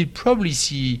 What we'll probably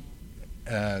see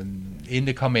in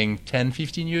the coming 10,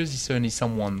 15 years is certainly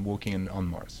someone working on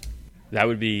Mars. That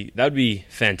would be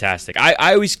fantastic.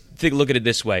 I always look at it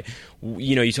this way.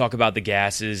 You talk about the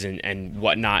gases and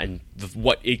whatnot, and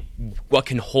what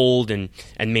can hold and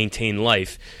maintain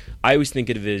life. I always think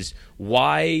of it as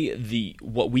why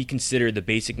what we consider the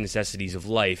basic necessities of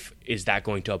life, is that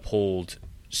going to uphold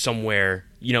somewhere?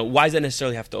 Why does that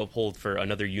necessarily have to uphold for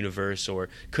another universe? Or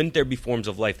couldn't there be forms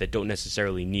of life that don't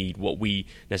necessarily need what we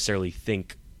necessarily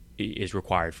think is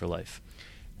required for life?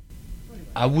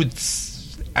 I would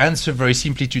answer very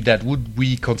simply to that. Would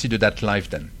we consider that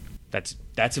life then?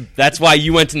 That's why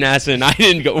you went to NASA and I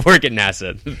didn't go work at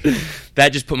NASA. That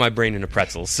just put my brain in a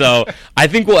pretzel. So I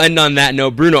think we'll end on that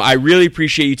note. Bruno, I really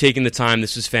appreciate you taking the time.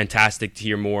 This was fantastic to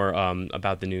hear more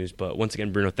about the news. But once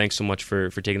again, Bruno, thanks so much for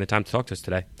taking the time to talk to us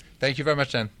today. Thank you very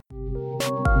much, Dan.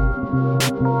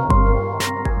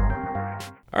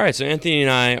 All right, so Anthony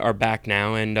and I are back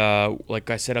now, and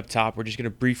like I said up top, we're just going to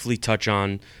briefly touch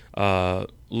on a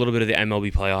little bit of the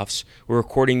MLB playoffs. We're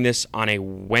recording this on a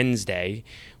Wednesday,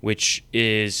 which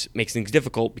makes things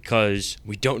difficult because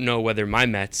we don't know whether my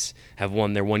Mets have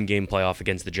won their one-game playoff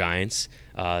against the Giants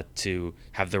to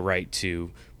have the right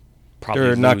to probably They're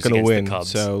lose not going to against win, the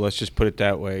Cubs. so let's just put it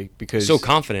that way. Because so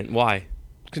confident. Why?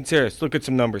 Consider this. Look at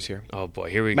some numbers here. Oh, boy,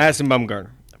 here we go. Madison Bumgarner,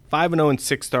 5-0 in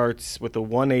 6 starts with a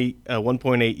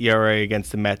 1.8 ERA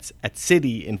against the Mets. At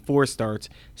City in 4 starts,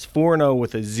 he's 4-0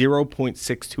 with a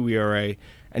 0.62 ERA.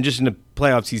 And just in the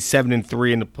playoffs, he's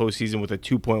 7-3 in the postseason with a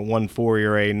 2.14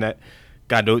 ERA. And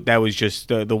that was just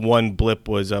the one blip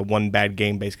was one bad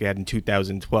game basically had in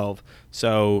 2012.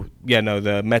 So,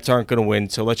 the Mets aren't going to win.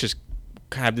 So let's just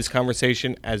have this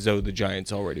conversation as though the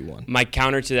Giants already won. My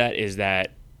counter to that is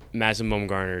that Madison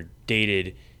Bumgarner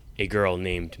dated a girl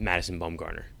named Madison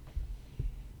Bumgarner.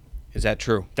 Is that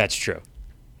true? That's true.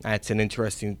 That's an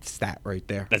interesting stat right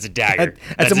there. That's a dagger.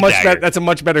 That's a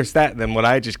much better stat than what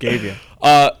I just gave you.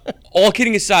 All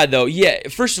kidding aside, though,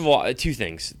 first of all, 2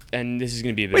 things, and this is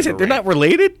going to be a bit of a they're rant. not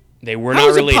related? They were How not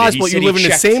is related. It possible you live in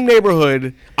the same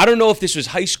neighborhood? I don't know if this was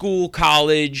high school,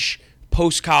 college,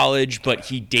 post-college, but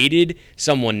he dated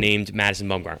someone named Madison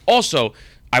Bumgarner. Also,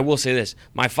 I will say this.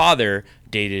 My father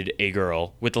dated a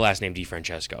girl with the last name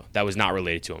DiFrancesco. That was not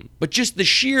related to him. But just the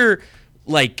sheer,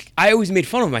 I always made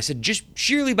fun of him. I said, just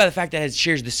sheerly by the fact that it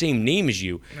shares the same name as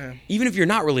you, even if you're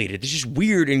not related, it's just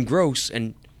weird and gross,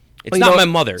 and it's not my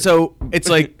mother. So it's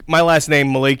like my last name,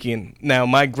 Malakian. Now,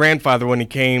 my grandfather, when he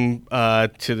came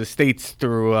to the States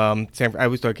through I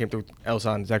always thought he came through El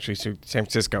San. It's actually through San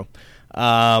Francisco.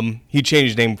 He changed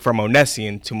his name from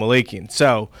Onesian to Malakian.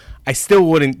 So I still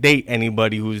wouldn't date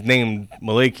anybody who's named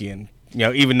Malakian.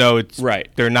 Even though it's right,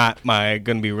 they're not going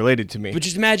to be related to me. But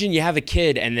just imagine you have a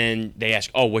kid, and then they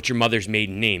ask, "Oh, what's your mother's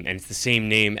maiden name?" And it's the same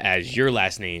name as your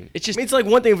last name. It's just it's like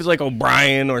one thing if it's like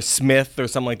O'Brien or Smith or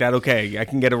something like that. Okay, I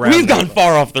can get around. We've gone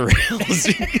far off the rails.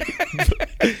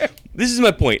 This is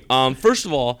my point. First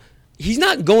of all, he's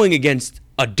not going against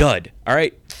a dud. All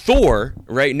right, Thor,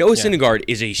 right? Noah Syndergaard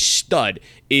is a stud.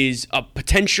 Is a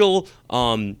potential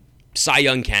Cy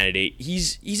Young candidate.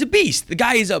 He's a beast. The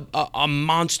guy is a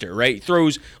monster, right?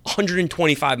 Throws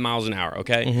 125 miles an hour,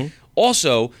 okay? Mm-hmm.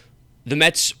 Also, the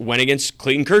Mets went against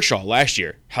Clayton Kershaw last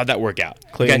year. How'd that work out?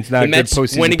 Clayton's not a good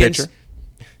postseason pitcher.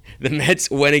 The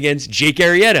Mets went against Jake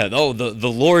Arrieta. Oh,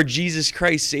 the Lord Jesus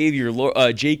Christ Savior,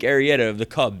 Jake Arrieta of the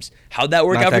Cubs. How'd that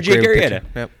work out for Jake Arrieta?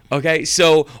 Yep. Okay,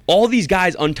 so all these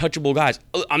guys, untouchable guys.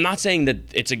 I'm not saying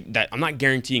that I'm not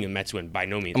guaranteeing a Mets win by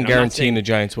no means. I'm guaranteeing the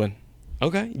Giants win.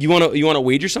 Okay. You want to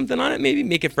wager something on it? Maybe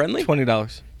make it friendly. $20.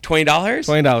 $20?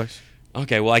 $20.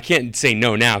 Okay. Well, I can't say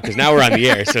no now because now we're on the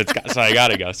air, so I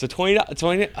gotta go. So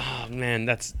 $20. Oh man,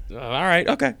 that's all right.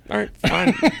 Okay. All right.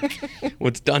 Fine.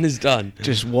 What's done is done.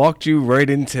 Just walked you right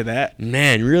into that.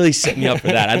 Man, really set me up for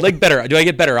that. I'd like better. Do I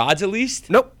get better odds at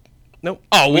least? Nope. Oh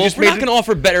well, we're not gonna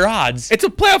offer better odds. It's a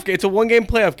playoff game. It's a 1-game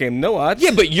playoff game. No odds.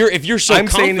 Yeah, but if you're so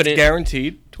confident, I'm saying it's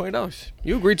guaranteed $20.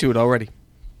 You agreed to it already.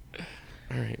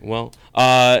 All right. Well,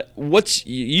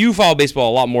 you follow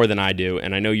baseball a lot more than I do,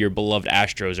 and I know your beloved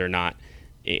Astros are not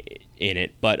in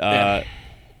it. But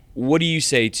what do you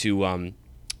say to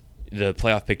the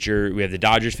playoff picture, we have the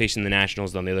Dodgers facing the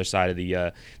Nationals on the other side of the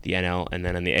NL, and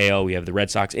then on the AL we have the Red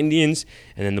Sox, Indians,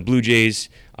 and then the Blue Jays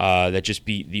that just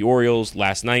beat the Orioles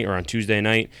last night or on Tuesday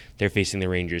night. They're facing the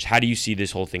Rangers. How do you see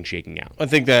this whole thing shaking out? I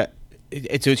think that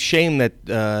it's a shame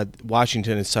that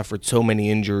Washington has suffered so many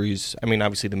injuries. I mean,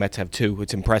 obviously the Mets have two.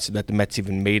 It's impressive that the Mets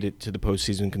even made it to the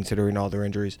postseason considering all their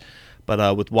injuries.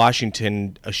 But with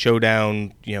Washington, a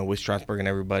showdown, with Strasburg and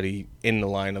everybody in the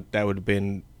lineup, that would have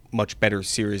been much better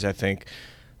series, I think.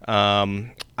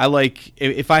 I like,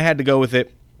 if I had to go with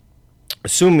it,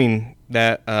 assuming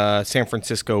that San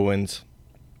Francisco wins,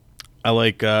 I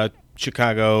like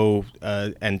Chicago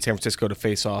and San Francisco to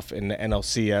face off in the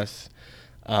NLCS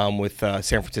with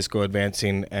San Francisco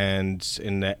advancing, and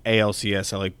in the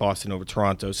ALCS, I like Boston over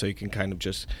Toronto, so you can kind of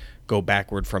just go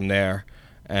backward from there.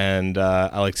 And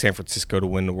I like San Francisco to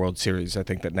win the World Series. I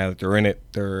think that now that they're in it,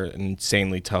 they're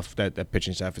insanely tough. That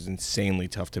pitching staff is insanely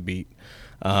tough to beat.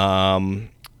 I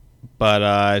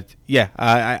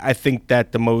think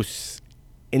that the most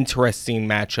interesting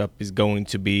matchup is going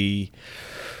to be,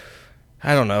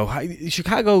 I don't know,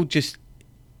 Chicago just,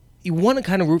 you want to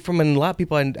kind of root for them. And a lot of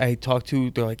people I talk to,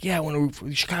 they're like, yeah, I want to root for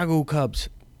the Chicago Cubs.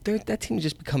 That team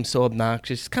just becomes so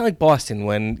obnoxious. It's kind of like Boston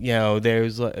when,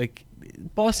 there's like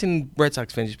Boston Red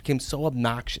Sox fans just became so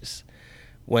obnoxious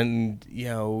when,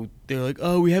 they're like,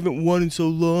 oh, we haven't won in so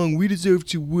long. We deserve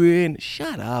to win.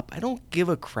 Shut up. I don't give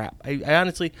a crap. I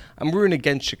honestly, I'm rooting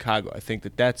against Chicago. I think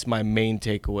that's my main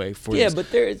takeaway for this.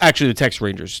 But there's... Actually, the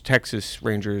Texas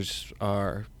Rangers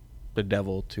are the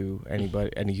devil to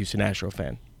any Houston Astro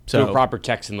fan. To a proper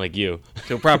Texan like you.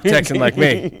 To a proper Texan like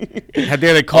me. How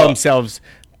dare they call themselves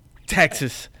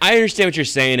Texas? I understand what you're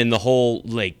saying, and the whole,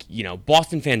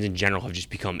 Boston fans in general have just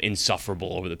become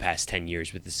insufferable over the past 10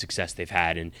 years with the success they've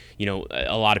had, and,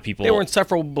 a lot of people... They were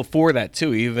insufferable before that,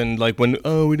 too, even, when,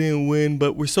 we didn't win,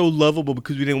 but we're so lovable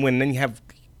because we didn't win, and then you have...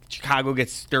 Chicago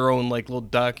gets their own little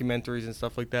documentaries and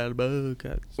stuff like that about, oh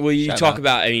God. Well, you talk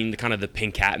about, kind of the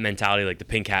pink hat mentality, like the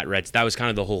pink hat Reds. That was kind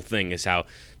of the whole thing, is how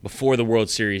before the World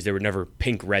Series there were never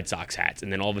pink Red Sox hats,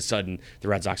 and then all of a sudden the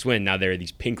Red Sox win. Now there are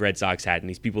these pink Red Sox hats and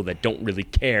these people that don't really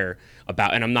care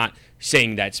about. And I'm not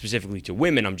saying that specifically to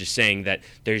women. I'm just saying that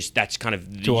that's kind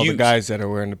of the to all the guys that are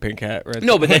wearing the pink hat.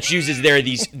 No, but that's used as there are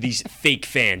these fake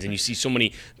fans, and you see so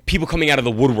many people coming out of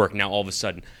the woodwork now all of a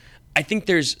sudden. I think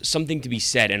there's something to be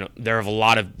said, and there are a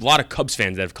lot of Cubs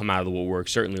fans that have come out of the woodwork,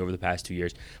 certainly over the past 2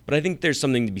 years. But I think there's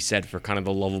something to be said for kind of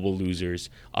the lovable losers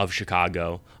of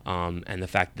Chicago, and the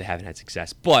fact that they haven't had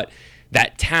success. But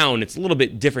that town, it's a little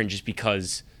bit different just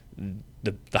because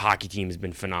the hockey team has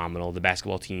been phenomenal. The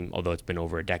basketball team, although it's been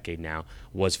over a decade now,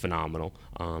 was phenomenal.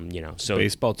 So the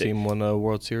baseball team won a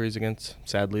World Series against,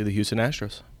 sadly, the Houston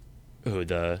Astros. Who,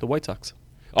 the White Sox?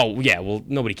 Oh yeah, well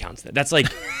nobody counts that. That's like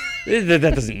that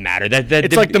doesn't matter.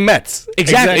 It's like the Mets.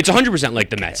 Exactly. It's 100% like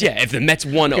the Mets. Yeah, if the Mets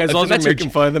won, if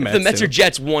the Mets or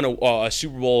Jets won a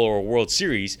Super Bowl or a World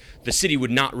Series, the city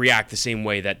would not react the same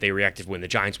way that they reacted when the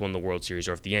Giants won the World Series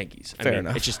or if the Yankees. Fair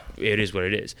enough. It is what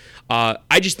it is.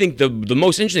 I just think the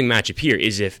most interesting matchup here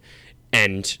is if,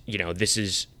 and this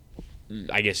is,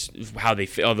 I guess, how they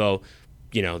feel. Although,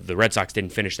 the Red Sox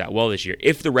didn't finish that well this year.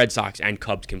 If the Red Sox and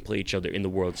Cubs can play each other in the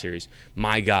World Series,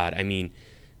 my God,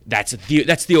 that's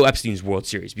Theo Epstein's World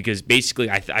Series, because basically,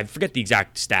 I forget the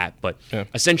exact stat, but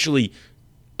essentially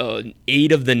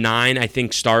 8 of the 9, I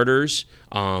think, starters,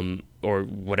 or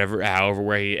whatever,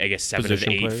 I guess 7 of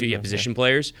the 8 position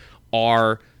players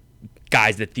are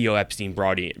guys that Theo Epstein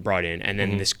brought in, and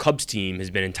then this Cubs team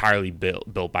has been entirely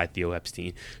built by Theo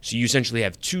Epstein. So you essentially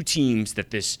have 2 teams that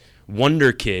this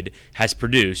wonder kid has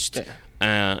produced,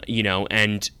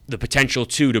 and the potential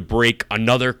to break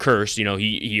another curse.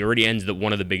 He already ends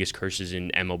one of the biggest curses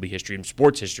in MLB history and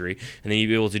sports history, and then he'd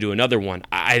be able to do another one.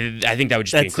 I think that would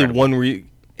just be incredible. That's the one.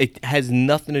 It has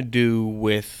nothing to do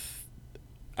with.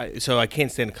 So I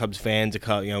can't stand the Cubs fans,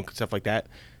 stuff like that.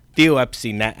 Theo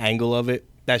Epstein, that angle of it.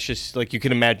 That's just you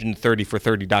can imagine 30 for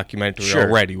 30 documentary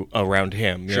already around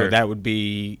him. That would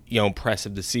be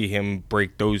impressive to see him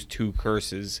break those 2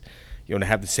 curses. To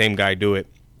have the same guy do it.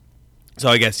 So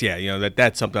I guess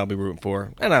that's something I'll be rooting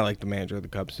for, and I like the manager of the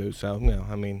Cubs too. So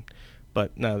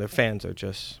but no, their fans are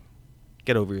just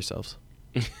get over yourselves.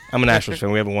 I'm an Astros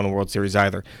fan. We haven't won a World Series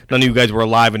either. None of you guys were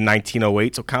alive in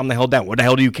 1908, so calm the hell down. What the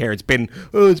hell do you care? It's been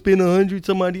 100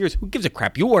 some odd years. Who gives a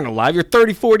crap? You weren't alive. You're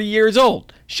 30, 40 years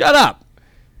old. Shut up.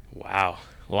 Wow.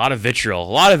 A lot of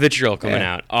vitriol coming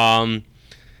out. Other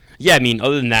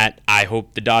than that, I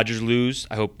hope the Dodgers lose.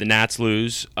 I hope the Nats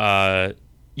lose.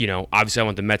 Obviously I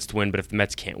want the Mets to win, but if the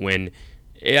Mets can't win,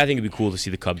 I think it'd be cool to see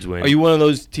the Cubs win. Are you one of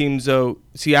those teams, though?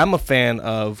 See, I'm a fan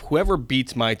of whoever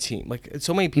beats my team. Like,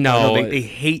 so many people, they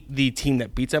hate the team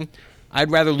that beats them. I'd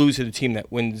rather lose to the team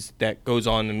that wins, that goes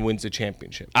on and wins the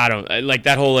championship. I don't like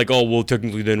that whole well,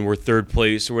 technically then we're third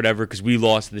place or whatever because we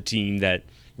lost to the team that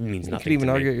means nothing. You could even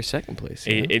argue at your second place.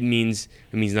 It means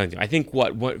nothing. I think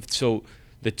so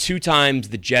the two times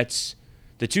the Jets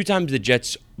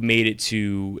made it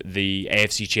to the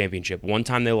AFC Championship. One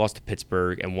time they lost to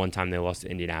Pittsburgh and one time they lost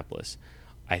to Indianapolis.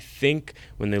 I think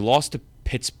when they lost to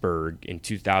Pittsburgh in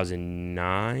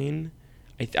 2009.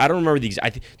 I don't remember the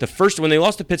exact. The first when they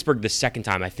lost to Pittsburgh the second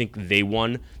time, I think they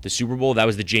won the Super Bowl. That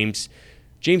was the James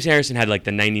Harrison had like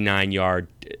the 99-yard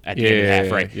at the end of the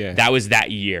half, right? Yeah. That was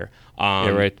that year.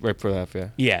 Right for the half, yeah.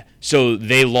 Yeah. So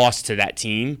they lost to that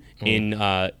team in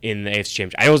the AFC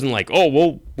Championship. I wasn't like, oh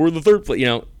well, we're the third place.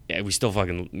 Yeah, we still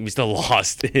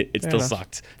lost. It still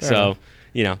sucked. Fair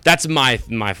enough. That's my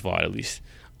thought at least.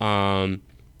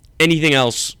 Anything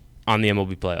else on the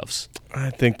MLB playoffs? I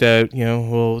think that, the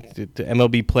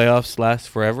MLB playoffs last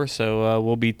forever, so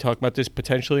we'll be talking about this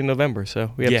potentially in November,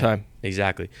 so we have time.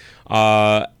 Exactly.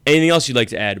 Anything else you'd like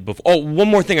to add? One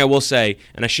more thing I will say,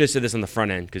 and I should have said this on the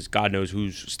front end because God knows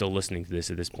who's still listening to this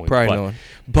at this point. Probably no one.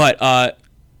 But,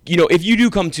 if you do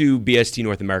come to BST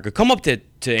North America, come up to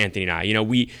Anthony and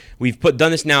I. We've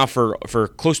done this now for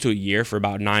close to a year, for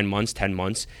about 9 months, 10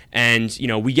 months, and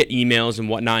we get emails and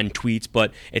whatnot and tweets.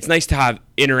 But it's nice to have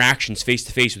interactions face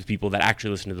to face with people that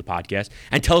actually listen to the podcast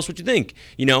and tell us what you think.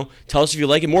 Tell us if you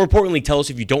like it. More importantly, tell us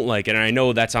if you don't like it. And I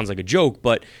know that sounds like a joke,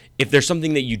 but if there's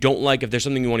something that you don't like, if there's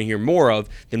something you want to hear more of,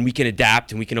 then we can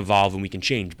adapt and we can evolve and we can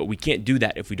change. But we can't do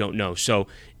that if we don't know. So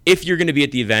if you're going to be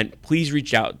at the event, please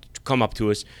reach out. Come up to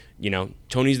us.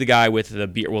 Tony's the guy with the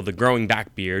beard, the growing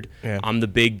back beard. Yeah. I'm the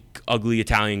big, ugly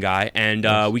Italian guy,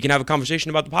 and we can have a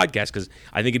conversation about the podcast because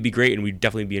I think it'd be great, and we'd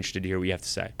definitely be interested to hear what you have to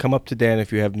say. Come up to Dan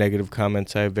if you have negative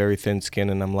comments. I have very thin skin,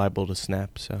 and I'm liable to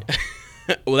snap. So,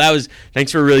 well,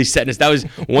 thanks for really setting us. That was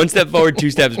one step forward, 2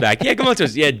 steps back. Yeah, come up to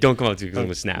us. Yeah, don't come up to us because I'm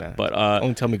gonna snap. Nah, but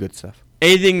only tell me good stuff.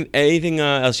 Anything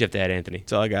else you have to add, Anthony?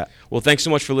 That's all I got. Well, thanks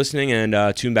so much for listening,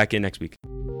 and tune back in next week.